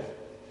condemn you?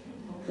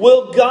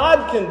 Will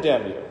God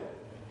condemn you?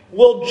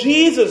 Will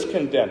Jesus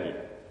condemn you?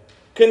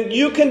 Can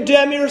you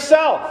condemn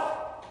yourself?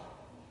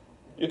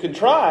 You can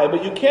try,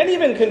 but you can't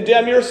even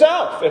condemn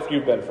yourself if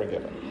you've been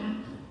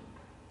forgiven.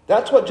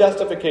 That's what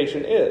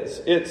justification is.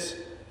 It's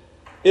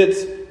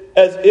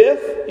as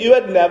if you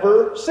had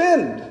never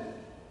sinned.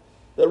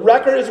 The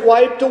record is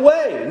wiped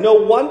away. No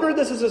wonder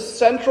this is a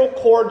central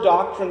core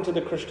doctrine to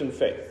the Christian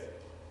faith.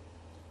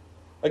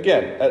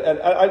 Again,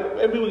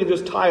 maybe we can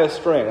just tie a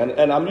string.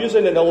 And I'm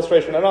using an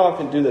illustration. I don't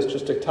often do this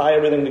just to tie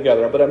everything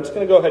together, but I'm just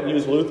going to go ahead and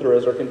use Luther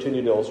as our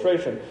continued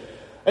illustration.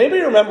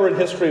 Anybody remember in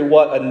history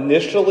what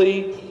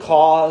initially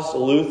caused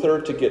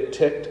Luther to get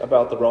ticked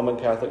about the Roman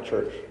Catholic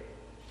Church?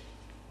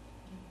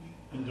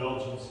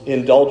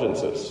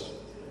 Indulgences.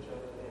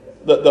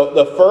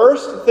 The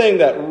first thing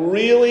that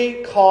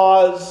really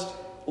caused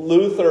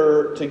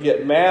Luther to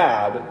get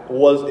mad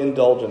was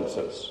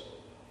indulgences.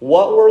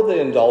 What were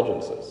the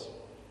indulgences?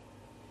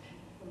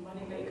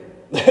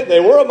 They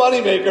were a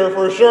moneymaker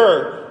for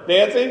sure.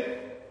 Nancy?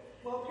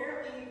 Well,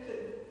 apparently you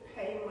could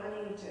pay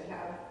money to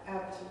have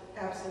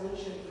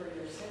absolution for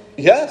your sins.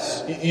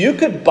 Yes, you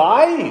could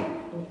buy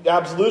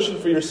absolution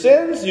for your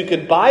sins. You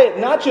could buy it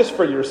not just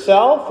for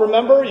yourself,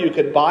 remember? You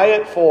could buy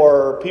it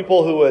for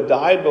people who had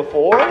died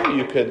before.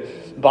 You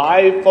could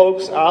buy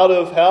folks out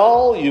of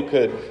hell. You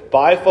could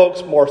buy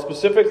folks more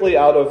specifically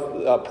out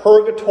of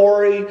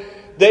purgatory.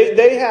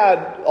 They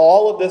had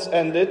all of this,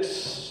 and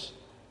it's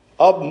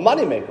a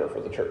moneymaker for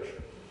the church.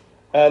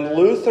 And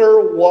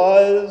Luther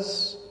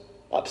was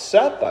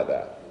upset by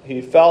that.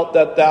 He felt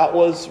that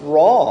was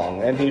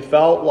wrong, and he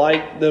felt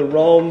like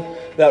Rome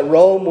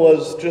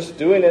was just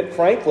doing it,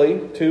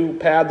 frankly, to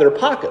pad their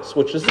pockets,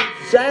 which is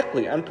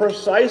exactly and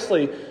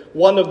precisely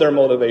one of their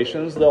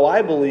motivations, though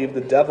I believe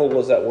the devil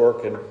was at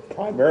work and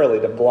primarily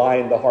to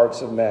blind the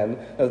hearts of men,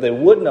 as they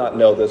would not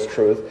know this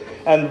truth.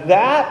 And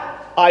that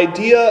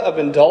idea of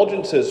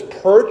indulgences,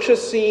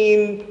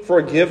 purchasing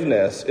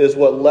forgiveness, is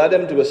what led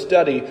him to a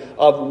study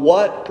of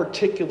what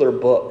particular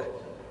book.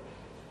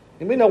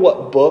 Anybody know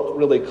what book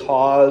really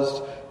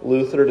caused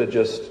Luther to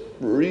just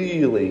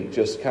really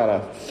kind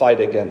of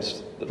fight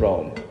against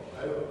Rome?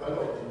 I don't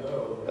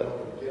know, but I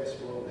would guess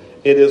Romans.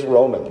 It is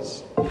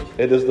Romans.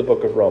 It is the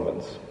book of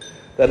Romans.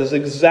 That is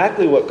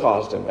exactly what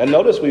caused him. And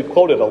notice we've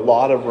quoted a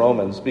lot of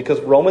Romans because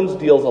Romans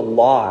deals a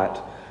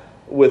lot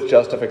with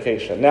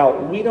justification. Now,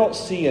 we don't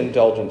see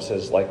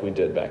indulgences like we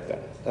did back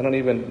then. You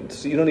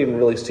don't even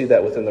really see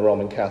that within the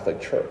Roman Catholic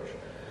Church.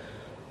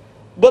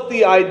 But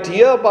the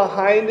idea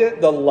behind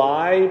it, the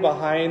lie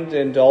behind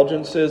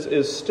indulgences,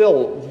 is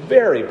still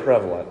very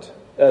prevalent,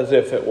 as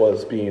if it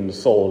was being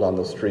sold on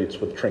the streets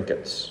with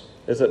trinkets.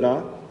 Is it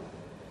not?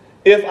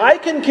 If I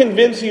can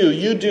convince you,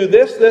 you do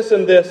this, this,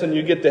 and this, and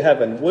you get to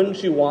heaven,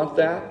 wouldn't you want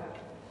that?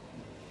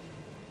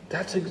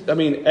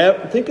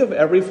 Think of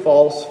every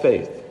false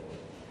faith.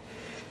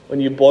 When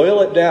you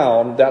boil it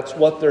down, that's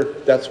what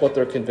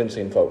they're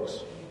convincing folks.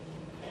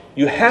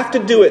 You have to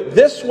do it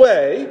this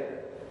way,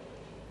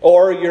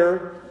 or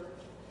you're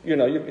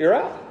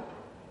out.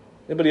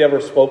 Anybody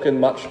ever spoken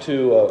much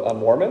to a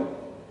Mormon?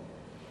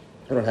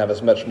 I don't have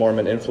as much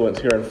Mormon influence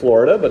here in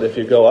Florida, but if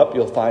you go up,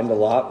 you'll find a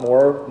lot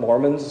more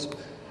Mormons.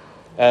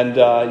 And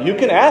you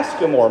can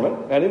ask a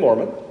Mormon, any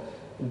Mormon,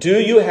 do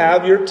you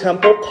have your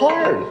temple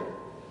card?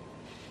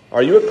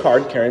 Are you a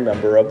card-carrying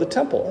member of the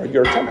temple, or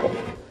your temple?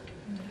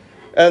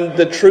 And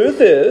the truth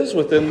is,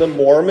 within the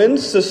Mormon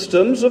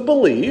systems of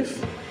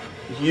belief,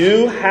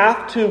 you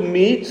have to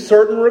meet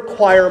certain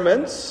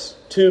requirements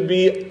to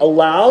be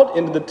allowed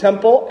into the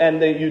temple,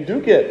 and that you do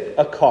get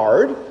a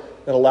card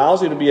that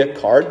allows you to be a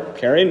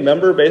card-carrying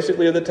member,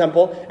 basically, of the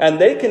temple, and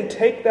they can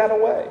take that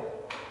away.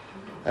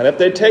 And if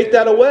they take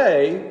that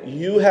away,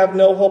 you have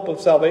no hope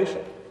of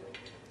salvation.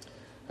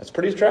 That's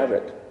pretty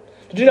tragic.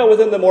 Did you know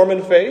within the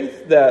Mormon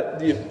faith that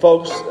the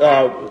folks,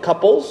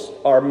 couples,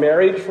 are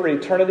married for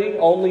eternity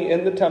only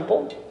in the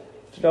temple? Did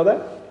you know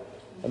that?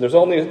 And there's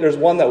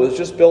one that was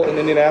just built in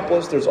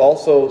Indianapolis. There's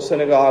also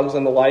synagogues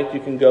and the like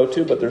you can go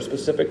to, but there's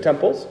specific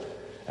temples.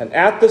 And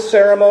at the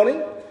ceremony,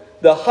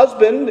 the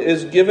husband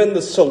is given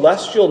the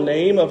celestial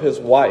name of his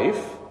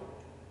wife.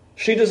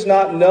 She does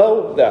not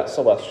know that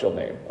celestial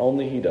name.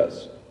 Only he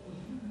does.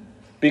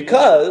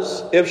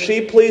 Because if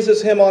she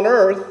pleases him on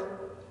earth,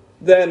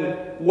 then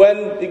when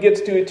it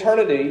gets to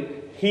eternity,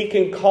 he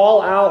can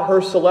call out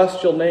her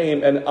celestial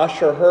name and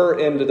usher her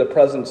into the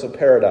presence of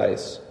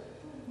paradise.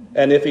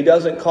 And if he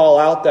doesn't call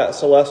out that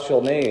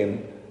celestial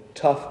name,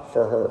 tough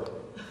for her.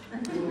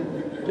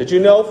 Did you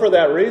know for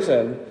that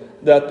reason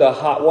that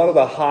one of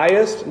the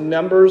highest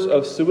numbers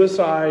of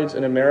suicides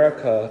in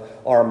America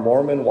are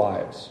Mormon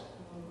wives?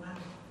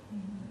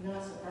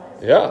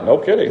 Yeah, no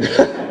kidding.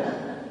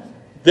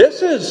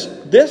 This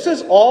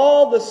is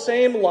all the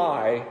same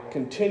lie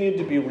continued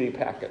to be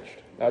repackaged.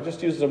 Now, I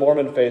just use the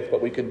Mormon faith,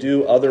 but we could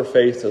do other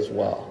faiths as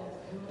well.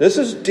 This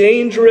is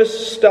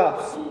dangerous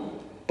stuff.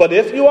 But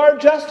if you are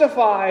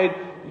justified,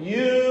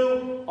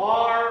 you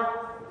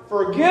are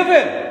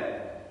forgiven.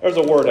 There's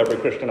a word every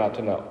Christian ought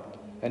to know.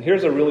 And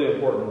here's a really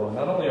important one.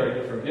 Not only are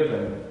you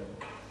forgiven,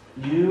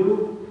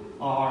 you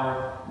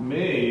are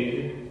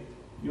made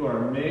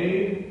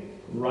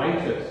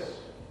righteous.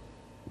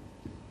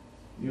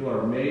 You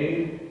are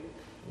made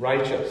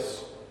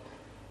righteous.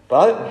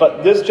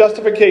 But this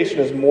justification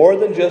is more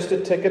than just a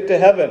ticket to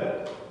heaven.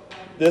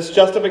 This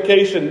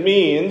justification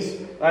means,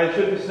 I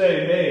shouldn't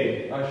say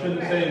made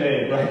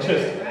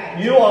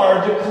righteous. You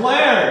are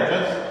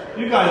declared.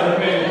 You guys are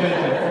paying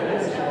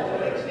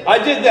attention. I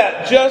did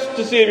that just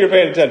to see if you're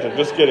paying attention.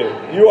 Just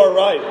kidding. You are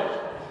right.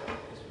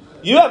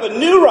 You have a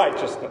new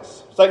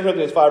righteousness. 2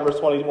 Corinthians 5 verse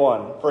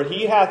 21. For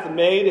he hath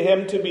made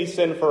him to be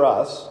sin for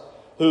us,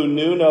 who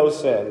knew no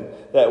sin,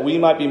 that we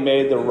might be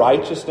made the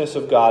righteousness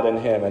of God in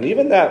him. And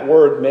even that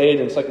word made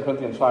in 2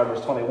 Corinthians 5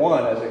 verse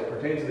 21, as it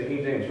pertains to the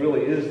King James,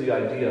 really is the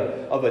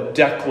idea of a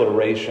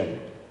declaration.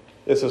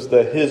 This is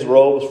the his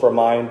robes for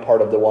mine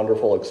part of the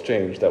wonderful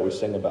exchange that we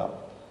sing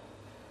about.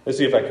 Let's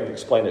see if I can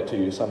explain it to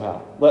you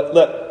somehow.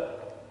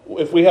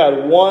 If we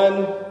had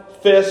one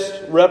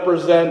fist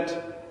represent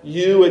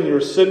you in your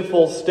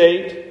sinful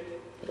state,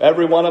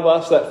 every one of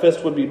us, that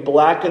fist would be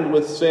blackened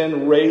with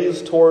sin,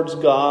 raised towards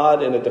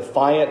God in a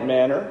defiant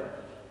manner.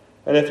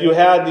 And if you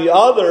had the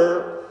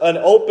other, an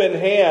open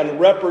hand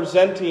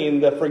representing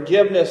the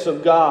forgiveness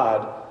of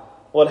God,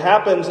 what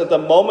happens at the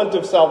moment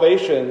of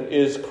salvation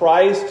is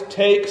Christ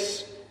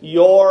takes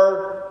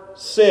your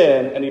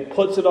sin and he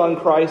puts it on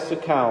Christ's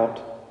account,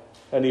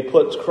 and he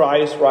puts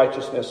Christ's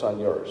righteousness on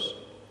yours.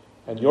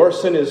 And your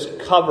sin is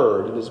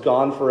covered, it is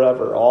gone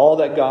forever. All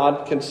that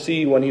God can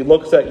see when he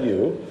looks at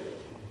you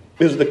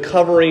is the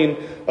covering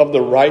of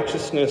the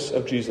righteousness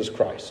of Jesus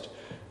Christ.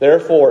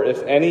 Therefore,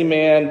 if any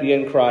man be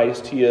in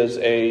Christ, he is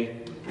a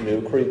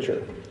new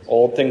creature.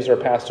 Old things are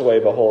passed away,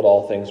 behold,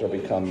 all things are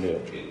become new.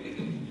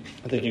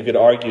 I think you could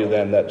argue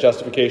then that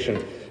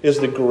justification is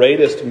the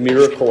greatest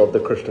miracle of the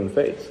Christian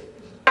faith.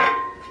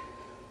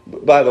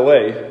 By the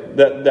way,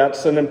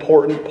 that's an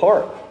important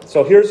part.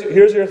 So here's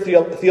your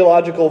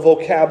theological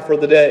vocab for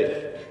the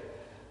day.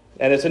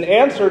 And it's an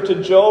answer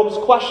to Job's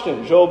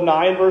question, Job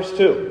 9 verse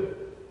 2.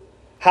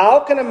 How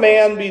can a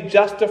man be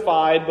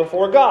justified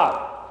before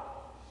God?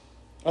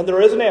 And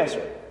there is an answer.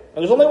 And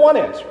there's only one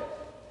answer.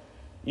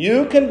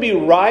 You can be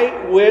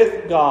right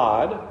with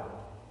God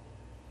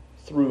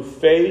through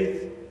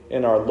faith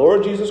in our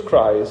Lord Jesus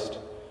Christ,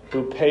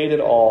 who paid it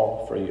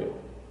all for you.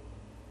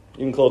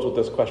 You can close with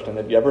this question.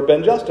 Have you ever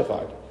been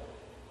justified?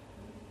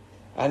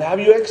 And have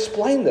you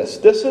explained this?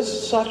 This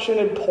is such an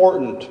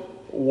important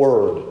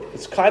word.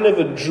 It's kind of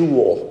a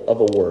jewel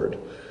of a word.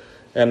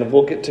 And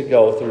we'll get to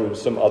go through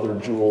some other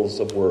jewels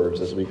of words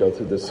as we go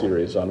through this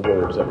series on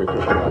words every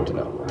Christian ought to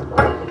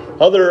know.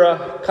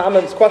 Other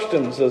comments,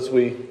 questions as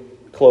we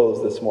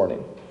close this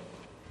morning?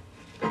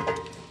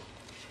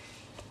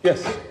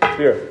 Yes,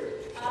 here.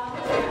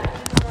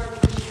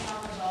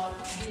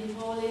 Being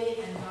holy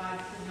and God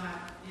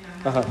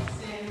could not,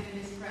 sin in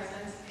his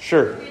presence.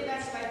 Sure.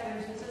 That's like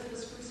when Jesus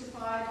was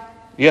crucified.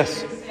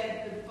 Yes. He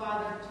said the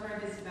Father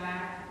turned his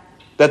back.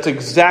 That's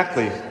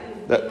exactly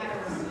that.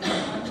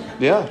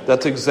 Yeah,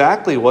 that's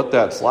exactly what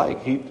that's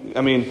like.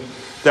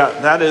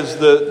 That is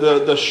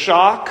the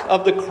shock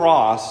of the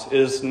cross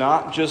is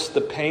not just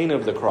the pain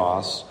of the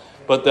cross,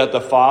 but that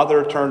the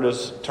Father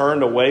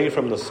turned away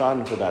from the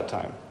Son for that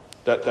time.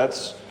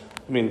 That's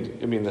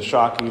the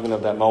shock even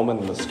of that moment,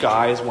 and the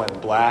skies went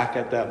black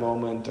at that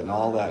moment and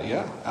all that.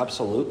 Yeah,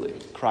 absolutely.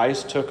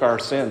 Christ took our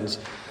sins,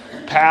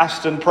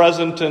 past and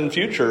present and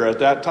future at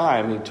that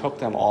time. He took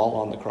them all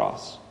on the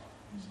cross.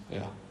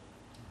 Yeah.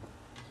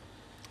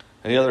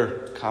 Any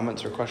other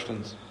comments or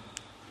questions?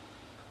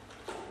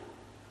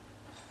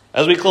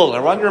 As we close, I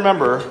want you to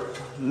remember,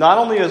 not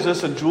only is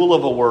this a jewel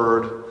of a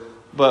word,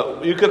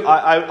 but you could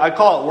I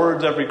call it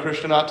words every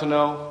Christian ought to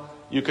know,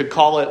 You could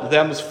call it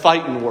them's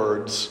fighting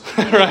words,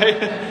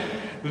 right?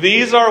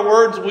 These are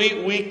words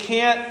we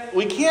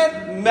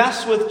can't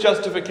mess with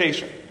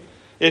justification.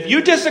 If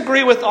you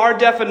disagree with our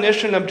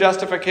definition of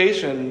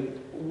justification,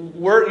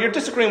 you're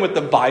disagreeing with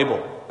the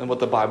Bible and what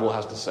the Bible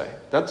has to say.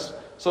 That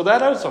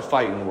is a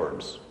fighting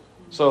words.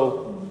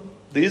 So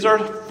these are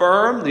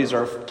firm, these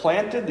are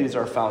planted, these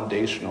are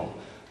foundational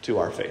to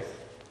our faith.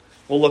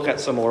 We'll look at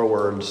some more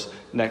words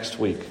next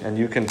week, and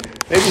you can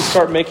maybe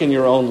start making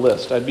your own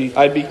list.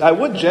 I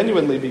would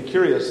genuinely be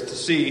curious to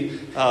see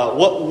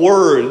what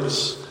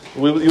words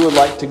you would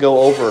like to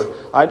go over.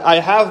 I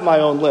have my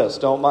own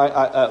list,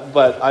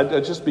 but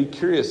I'd just be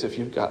curious if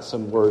you've got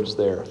some words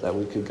there that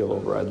we could go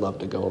over. I'd love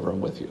to go over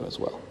them with you as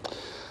well.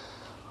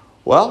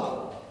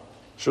 Well,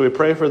 should we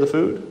pray for the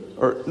food?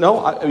 Or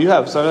no, you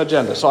have some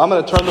agenda. So I'm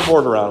going to turn the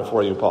board around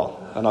for you,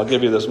 Paul, and I'll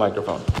give you this microphone.